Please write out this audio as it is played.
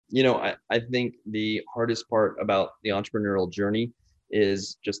I think the hardest part about the entrepreneurial journey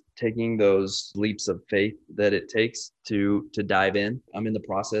is just taking those leaps of faith that it takes to dive in. I'm in the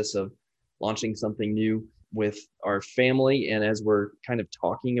process of launching something new with our family, and as we're kind of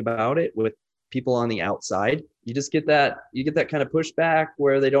talking about it with people on the outside, you get that kind of pushback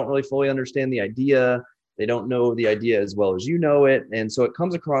where they don't really fully understand the idea. They don't know the idea as well as you know it, and so it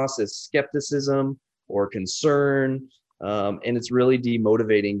comes across as skepticism or concern, and it's really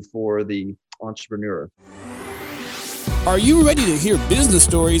demotivating for the entrepreneur. Are you ready to hear business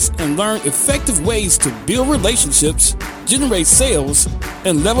stories and learn effective ways to build relationships, generate sales,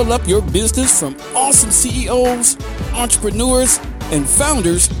 and level up your business from awesome CEOs, entrepreneurs, and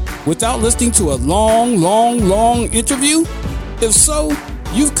founders without listening to a long interview? If so,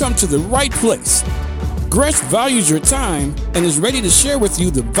 you've come to the right place. Gresh values your time and is ready to share with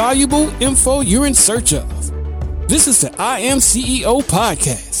you the valuable info you're in search of. This is the I Am CEO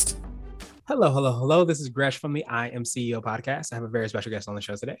podcast. Hello. This is Gresh from the I Am CEO podcast. I have a very special guest on the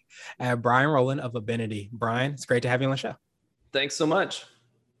show today. I have Brian Rowland of Abenity. Brian, it's great to have you on the show. Thanks so much.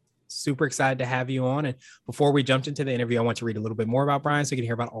 Super excited to have you on. And before we jumped into the interview, I want to read a little bit more about Brian so you can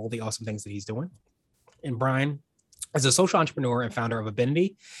hear about all the awesome things that he's doing. And Brian is a social entrepreneur and founder of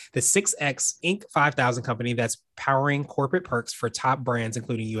Abenity, the 6X Inc. 5000 company that's powering corporate perks for top brands,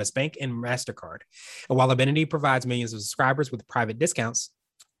 including US Bank and MasterCard. And while Abenity provides millions of subscribers with private discounts,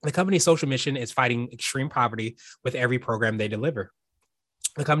 the company's social mission is fighting extreme poverty with every program they deliver.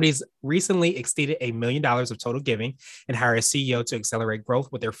 The company's recently exceeded $1 million of total giving and hired a CEO to accelerate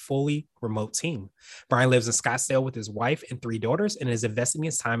growth with their fully remote team. Brian lives in Scottsdale with his wife and 3 daughters and is investing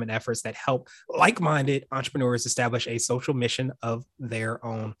his time in efforts that help like-minded entrepreneurs establish a social mission of their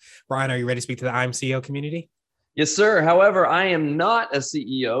own. Brian, are you ready to speak to the I Am CEO community? Yes, sir. However, I am not a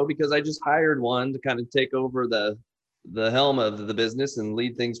CEO because I just hired one to kind of take over the helm of the business and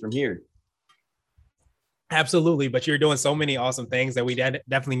lead things from here. Absolutely. But you're doing so many awesome things that we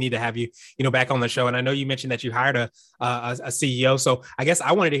definitely need to have you, back on the show. And I know you mentioned that you hired a CEO. So I guess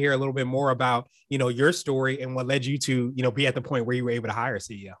I wanted to hear a little bit more about, your story and what led you to, be at the point where you were able to hire a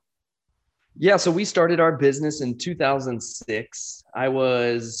CEO. Yeah. So we started our business in 2006. I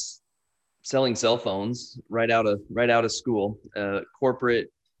was selling cell phones right out of school, corporate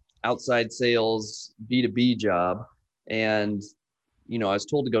outside sales, B2B job. And, I was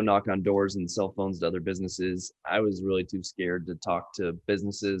told to go knock on doors and sell phones to other businesses. I was really too scared to talk to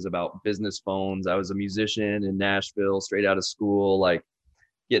businesses about business phones. I was a musician in Nashville, straight out of school, like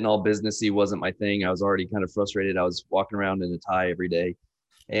getting all businessy wasn't my thing. I was already kind of frustrated. I was walking around in a tie every day.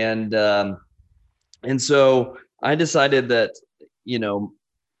 And so I decided that,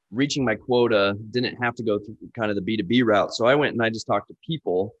 reaching my quota didn't have to go through kind of the B2B route. So I went and I just talked to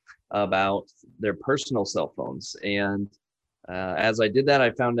people about their personal cell phones. And as I did that,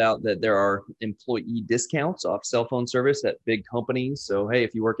 I found out that there are employee discounts off cell phone service at big companies. So, hey,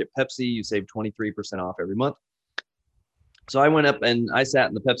 if you work at Pepsi, you save 23% off every month. So I went up and I sat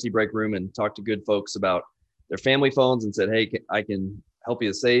in the Pepsi break room and talked to good folks about their family phones and said, hey, I can help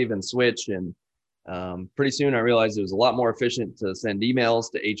you save and switch. And pretty soon I realized it was a lot more efficient to send emails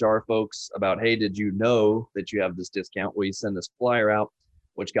to HR folks about, hey, did you know that you have this discount? Will you send this flyer out?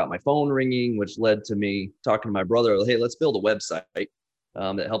 Which got my phone ringing, which led to me talking to my brother, hey, let's build a website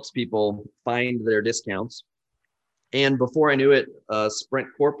that helps people find their discounts. And before I knew it, Sprint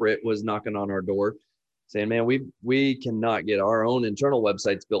Corporate was knocking on our door saying, man, we cannot get our own internal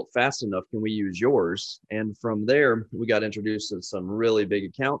websites built fast enough. Can we use yours? And from there, we got introduced to some really big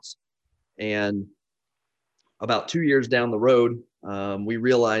accounts. And about 2 years down the road, we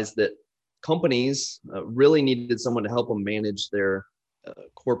realized that companies really needed someone to help them manage their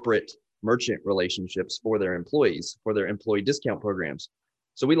corporate merchant relationships for their employees, for their employee discount programs.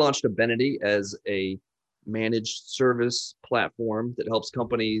 So we launched Abenity as a managed service platform that helps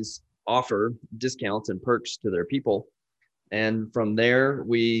companies offer discounts and perks to their people. And from there,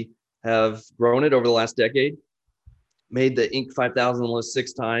 we have grown it over the last decade, made the Inc. 5000 list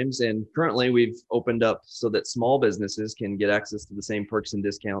 6 times. And currently we've opened up so that small businesses can get access to the same perks and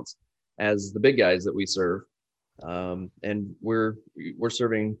discounts as the big guys that we serve. And we're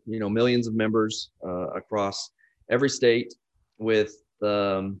serving, millions of members across every state with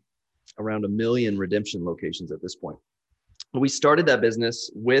around 1 million redemption locations at this point. We started that business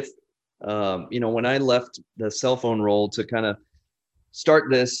with, when I left the cell phone role to kind of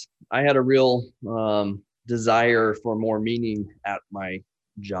start this, I had a real desire for more meaning at my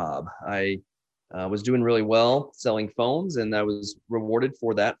job. I was doing really well selling phones, and I was rewarded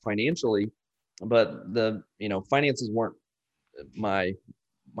for that financially. But the finances weren't my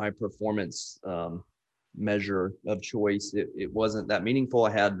performance measure of choice. It wasn't that meaningful.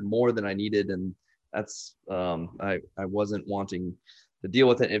 I had more than I needed, and that's I wasn't wanting to deal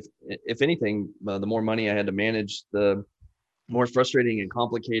with it. If anything, the more money I had to manage, the more frustrating and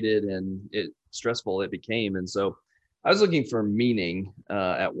complicated and stressful it became. And so I was looking for meaning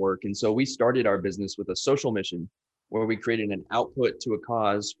at work. And so we started our business with a social mission where we created an output to a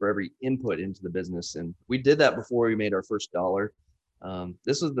cause for every input into the business. And we did that before we made our first dollar.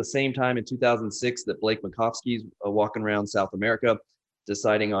 This was the same time in 2006 that Blake Makovsky's walking around South America,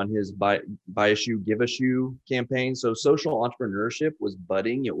 deciding on his buy a shoe, give a shoe campaign. So social entrepreneurship was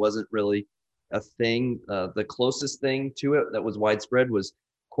budding. It wasn't really a thing. The closest thing to it that was widespread was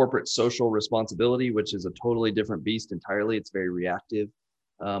corporate social responsibility, which is a totally different beast entirely. It's very reactive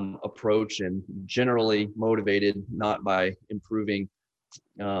approach and generally motivated not by improving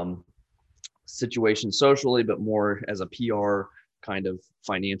situations socially, but more as a PR kind of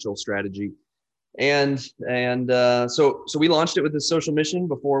financial strategy. And so we launched it with this social mission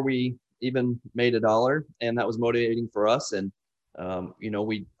before we even made a dollar, and that was motivating for us. And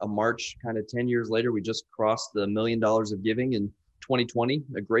a March kind of 10 years later, we just crossed the $1 million of giving in 2020,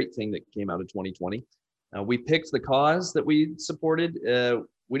 a great thing that came out of 2020. We picked the cause that we supported.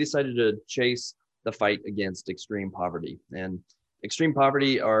 We decided to chase the fight against extreme poverty. And extreme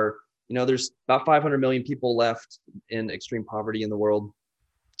poverty there's about 500 million people left in extreme poverty in the world.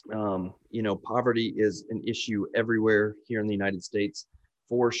 Poverty is an issue everywhere here in the United States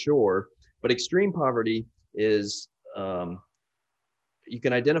for sure. But extreme poverty is, you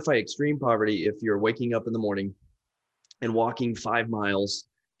can identify extreme poverty if you're waking up in the morning and walking 5 miles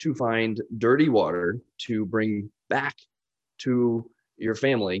to find dirty water to bring back to your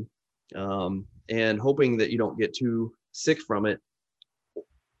family, and hoping that you don't get too sick from it.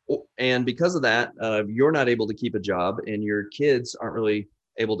 And because of that, you're not able to keep a job, and your kids aren't really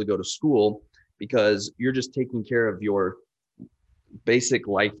able to go to school because you're just taking care of your basic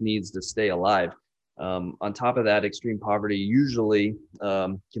life needs to stay alive. On top of that, extreme poverty usually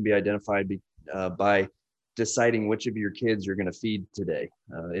can be identified by deciding which of your kids you're going to feed today.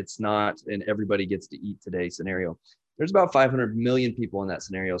 It's not an everybody gets to eat today scenario. There's about 500 million people in that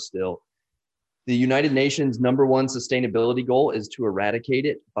scenario still. The United Nations #1 sustainability goal is to eradicate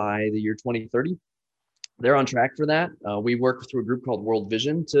it by the year 2030. They're on track for that. We work through a group called World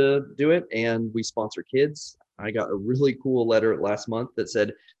Vision to do it, and we sponsor kids. I got a really cool letter last month that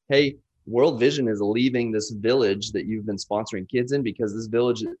said, hey, World Vision is leaving this village that you've been sponsoring kids in, because this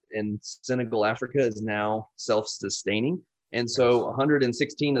village in Senegal, Africa is now self-sustaining. And so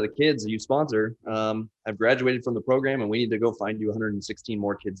 116 of the kids that you sponsor have graduated from the program, and we need to go find you 116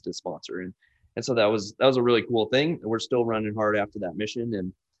 more kids to sponsor. And so that was a really cool thing. We're still running hard after that mission,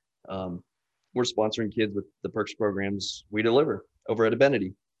 and we're sponsoring kids with the perks programs we deliver over at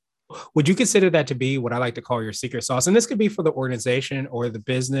Abenity. Would you consider that to be what I like to call your secret sauce? And this could be for the organization or the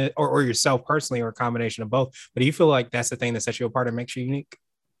business or yourself personally, or a combination of both. But do you feel like that's the thing that sets you apart and makes you unique?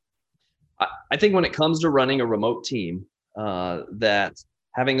 I think when it comes to running a remote team, that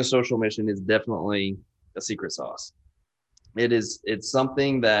having a social mission is definitely a secret sauce. It's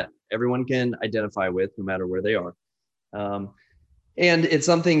something that everyone can identify with no matter where they are. And it's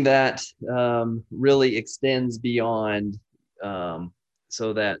something that really extends beyond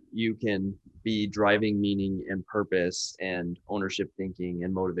so that you can be driving meaning and purpose and ownership thinking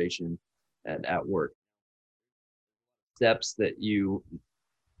and motivation at work. Steps that you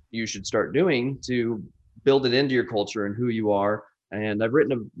should start doing to build it into your culture and who you are. And I've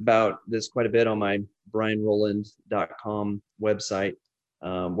written about this quite a bit on my brianrowland.com website,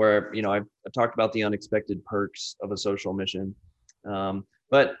 where I've talked about the unexpected perks of a social mission.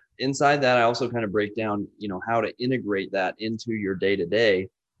 But inside that, I also kind of break down, how to integrate that into your day-to-day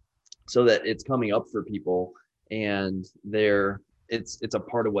so that it's coming up for people and it's a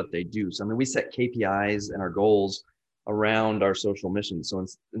part of what they do. So, we set KPIs and our goals around our social mission. So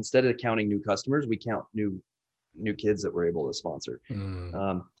instead of counting new customers, we count new kids that we're able to sponsor.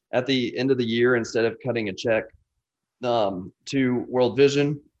 At the end of the year, instead of cutting a check to World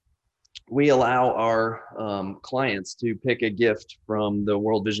Vision, we allow our clients to pick a gift from the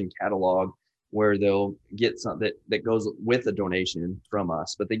World Vision catalog, where they'll get something that goes with a donation from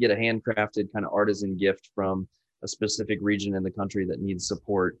us, but they get a handcrafted kind of artisan gift from a specific region in the country that needs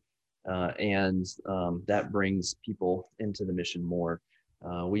support. And that brings people into the mission more.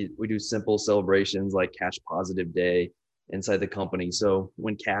 We do simple celebrations like Cash Positive Day inside the company. So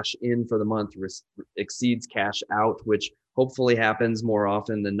when cash in for the month exceeds cash out, which hopefully happens more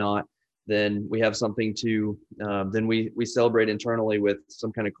often than not, then we have something to, then we celebrate internally with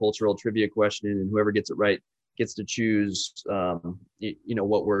some kind of cultural trivia question, and whoever gets it right gets to choose,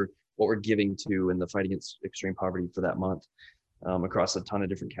 what what we're giving to in the fight against extreme poverty for that month, across a ton of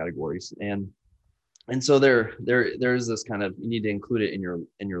different categories. And so there's this kind of, you need to include it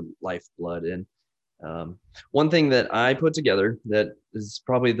in your lifeblood. And one thing that I put together that is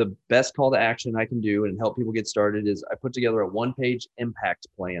probably the best call to action I can do and help people get started is I put together a 1-page impact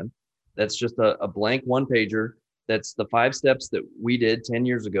plan. That's just a blank 1-pager. That's the 5 steps that we did 10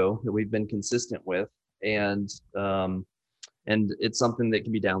 years ago that we've been consistent with. And it's something that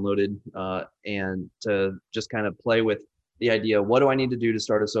can be downloaded, and to just kind of play with the idea, what do I need to do to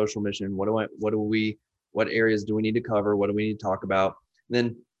start a social mission? What areas do we need to cover? What do we need to talk about? And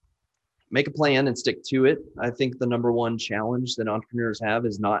then make a plan and stick to it. I think the number one challenge that entrepreneurs have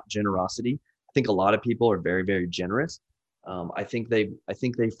is not generosity. I think a lot of people are very, very generous. I think they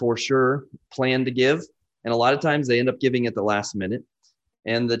for sure plan to give. And a lot of times they end up giving at the last minute.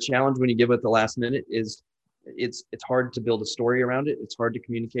 And the challenge when you give at the last minute is it's hard to build a story around it. It's hard to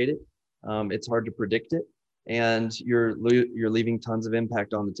communicate it. It's hard to predict it. And you're leaving tons of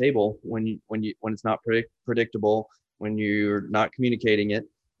impact on the table when it's not predictable, when you're not communicating it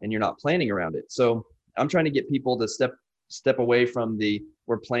and you're not planning around it. So I'm trying to get people to step away from the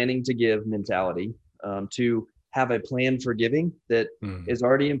we're planning to give mentality, to have a plan for giving that is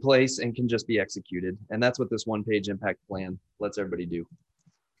already in place and can just be executed. And that's what this 1-page impact plan lets everybody do.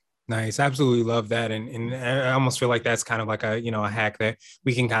 Nice. Absolutely love that. And I almost feel like that's kind of like a hack that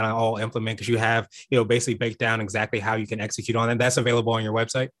we can kind of all implement, because you have, basically baked down exactly how you can execute on it. That's available on your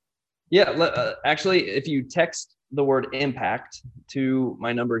website. Yeah. Actually, if you text the word impact to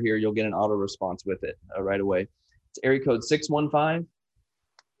my number here, you'll get an auto response with it right away. It's area code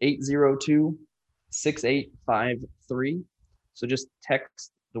 615-802-6853. So just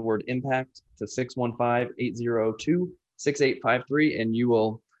text the word impact to 615-802-6853, and you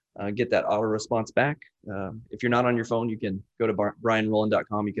will get that auto response back. If you're not on your phone, you can go to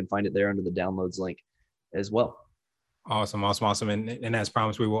brianrowland.com. You can find it there under the downloads link as well. Awesome. And as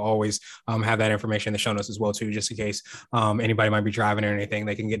promised, we will always have that information in the show notes as well, too, just in case anybody might be driving or anything.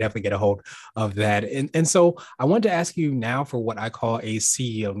 They can definitely get a hold of that. And so I wanted to ask you now for what I call a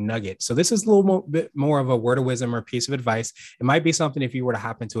CEO nugget. So this is a little bit more of a word of wisdom or piece of advice. It might be something, if you were to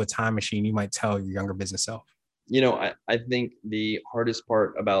hop into a time machine, you might tell your younger business self. I think the hardest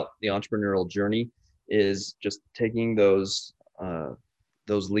part about the entrepreneurial journey is just taking those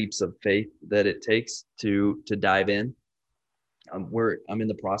leaps of faith that it takes to dive in. I'm in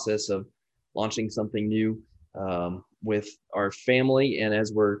the process of launching something new with our family, and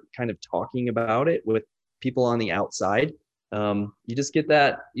as we're kind of talking about it with people on the outside, you get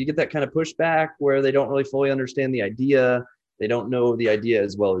that kind of pushback where they don't really fully understand the idea. They don't know the idea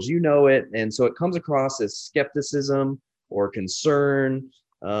as well as you know it. And so it comes across as skepticism or concern.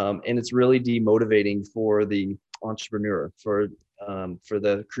 And it's really demotivating for the entrepreneur, for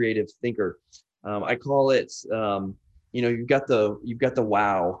the creative thinker. I call it, you've got the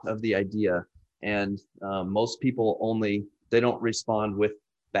wow of the idea. And most people they don't respond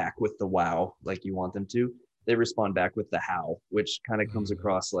back with the wow like you want them to. They respond back with the how, which kind of comes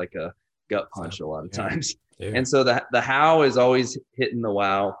across like a gut punch a lot of times. Yeah. And so the how is always hitting the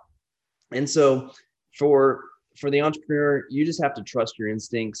wow. And so for the entrepreneur, you just have to trust your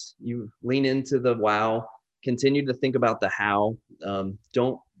instincts. You lean into the wow, continue to think about the how.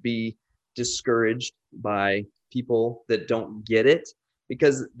 Don't be discouraged by people that don't get it,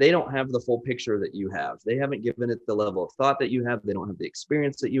 because they don't have the full picture that you have. They haven't given it the level of thought that you have. They don't have the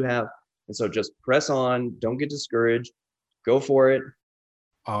experience that you have. And so just press on, don't get discouraged, go for it.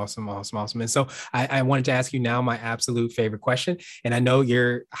 Awesome. And so I wanted to ask you now my absolute favorite question. And I know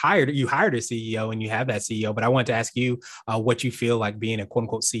you hired a CEO and you have that CEO, but I wanted to ask you what you feel like being a quote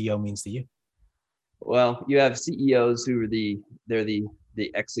unquote CEO means to you. Well, you have CEOs who are the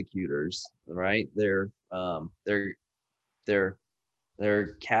executors, right? They're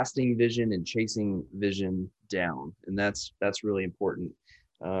casting vision and chasing vision down. And that's really important.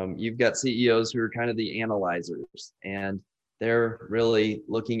 You've got CEOs who are kind of the analyzers, and they're really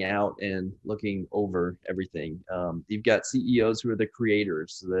looking out and looking over everything. You've got CEOs who are the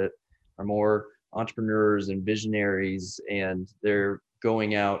creators, that are more entrepreneurs and visionaries, and they're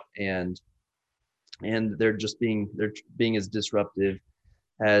going out and they're being as disruptive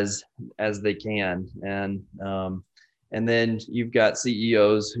as they can. And then you've got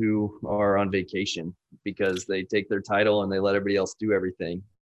CEOs who are on vacation because they take their title and they let everybody else do everything.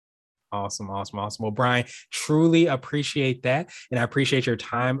 Awesome. Well, Brian, truly appreciate that. And I appreciate your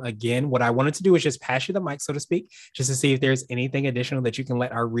time again. What I wanted to do is just pass you the mic, so to speak, just to see if there's anything additional that you can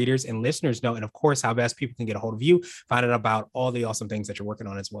let our readers and listeners know. And of course, how best people can get a hold of you, find out about all the awesome things that you're working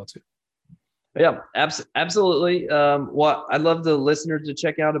on as well, too. Yeah, absolutely. Well, I'd love the listener to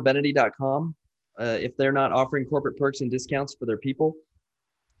check out Abenity.com. If they're not offering corporate perks and discounts for their people,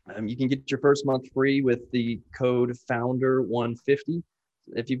 you can get your first month free with the code FOUNDER150.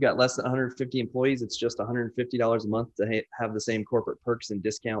 If you've got less than 150 employees, it's just $150 a month to have the same corporate perks and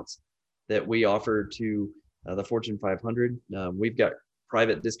discounts that we offer to the Fortune 500. We've got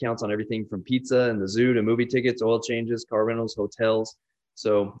private discounts on everything from pizza and the zoo to movie tickets, oil changes, car rentals, hotels.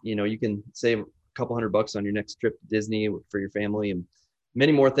 So, you can save a couple $100 on your next trip to Disney for your family and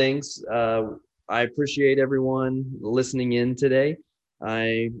many more things. I appreciate everyone listening in today.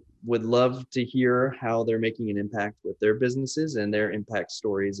 I would love to hear how they're making an impact with their businesses and their impact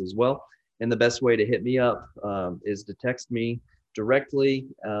stories as well. And the best way to hit me up is to text me directly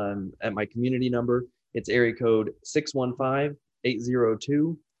at my community number. It's area code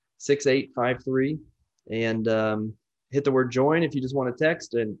 615-802-6853. And hit the word join if you just want to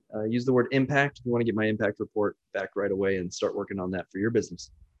text, and use the word impact if you want to get my impact report back right away and start working on that for your business.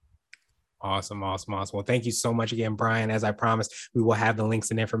 Awesome. Well, thank you so much again, Brian. As I promised, we will have the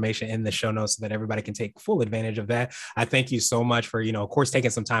links and information in the show notes so that everybody can take full advantage of that. I thank you so much for, of course, taking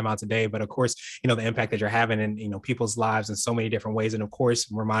some time out today, but of course, the impact that you're having in, people's lives in so many different ways. And of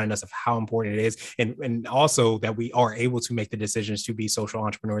course, reminding us of how important it is. And also that we are able to make the decisions to be social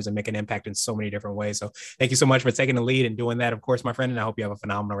entrepreneurs and make an impact in so many different ways. So thank you so much for taking the lead and doing that, of course, my friend. And I hope you have a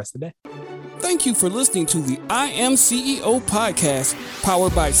phenomenal rest of the day. Thank you for listening to the I Am CEO podcast,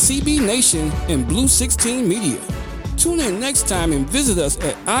 powered by CB Nation and Blue 16 Media. Tune in next time and visit us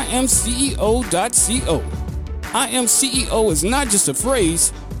at imceo.co. I Am CEO is not just a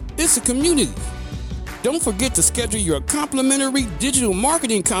phrase, it's a community. Don't forget to schedule your complimentary digital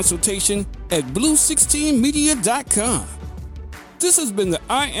marketing consultation at blue16media.com. This has been the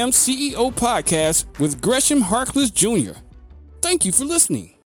I Am CEO podcast with Gresham Harkless Jr. Thank you for listening.